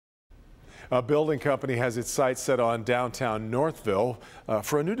A building company has its sights set on downtown Northville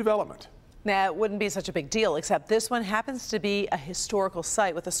for a new development. Now, it wouldn't be such a big deal, except this one happens to be a historical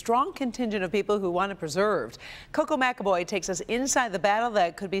site with a strong contingent of people who want it preserved. Coco McAvoy takes us inside the battle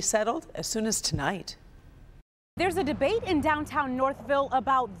that could be settled as soon as tonight. There's a debate in downtown Northville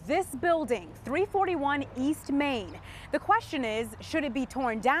about this building, 341 East Main. The question is, should it be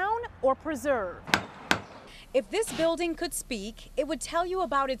torn down or preserved? If this building could speak, it would tell you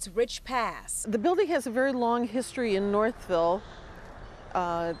about its rich past. The building has a very long history in Northville.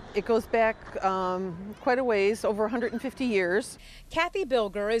 It goes back quite a ways, over 150 years. Kathy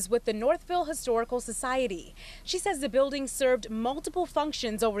Bilger is with the Northville Historical Society. She says the building served multiple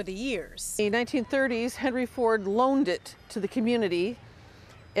functions over the years. In the 1930s, Henry Ford loaned it to the community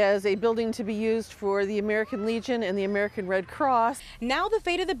as a building to be used for the American Legion and the American Red Cross. Now the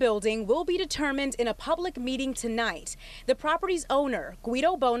fate of the building will be determined in a public meeting tonight. The property's owner,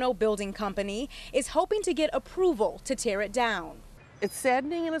 Guido Bono Building Company, is hoping to get approval to tear it down. It's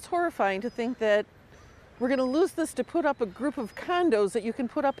saddening and it's horrifying to think that we're going to lose this to put up a group of condos that you can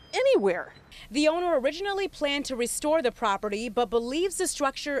put up anywhere. The owner originally planned to restore the property, but believes the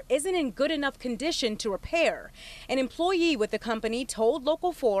structure isn't in good enough condition to repair. An employee with the company told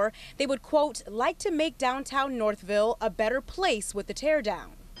Local 4 they would, quote, like to make downtown Northville a better place with the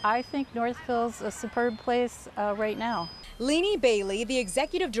teardown. I think Northville's a superb place right now. Leanie Bailey, the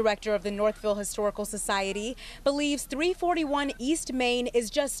executive director of the Northville Historical Society, believes 341 East Main is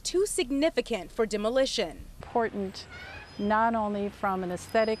just too significant for demolition. Important not only from an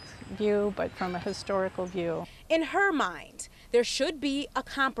aesthetic view, but from a historical view. In her mind, there should be a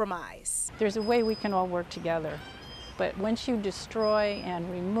compromise. There's a way we can all work together. But once you destroy and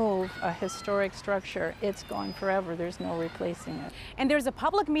remove a historic structure, it's gone forever. There's no replacing it. And there's a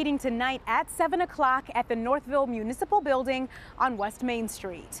public meeting tonight at 7 o'clock at the Northville Municipal Building on West Main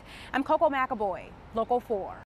Street. I'm Coco McAvoy, Local 4.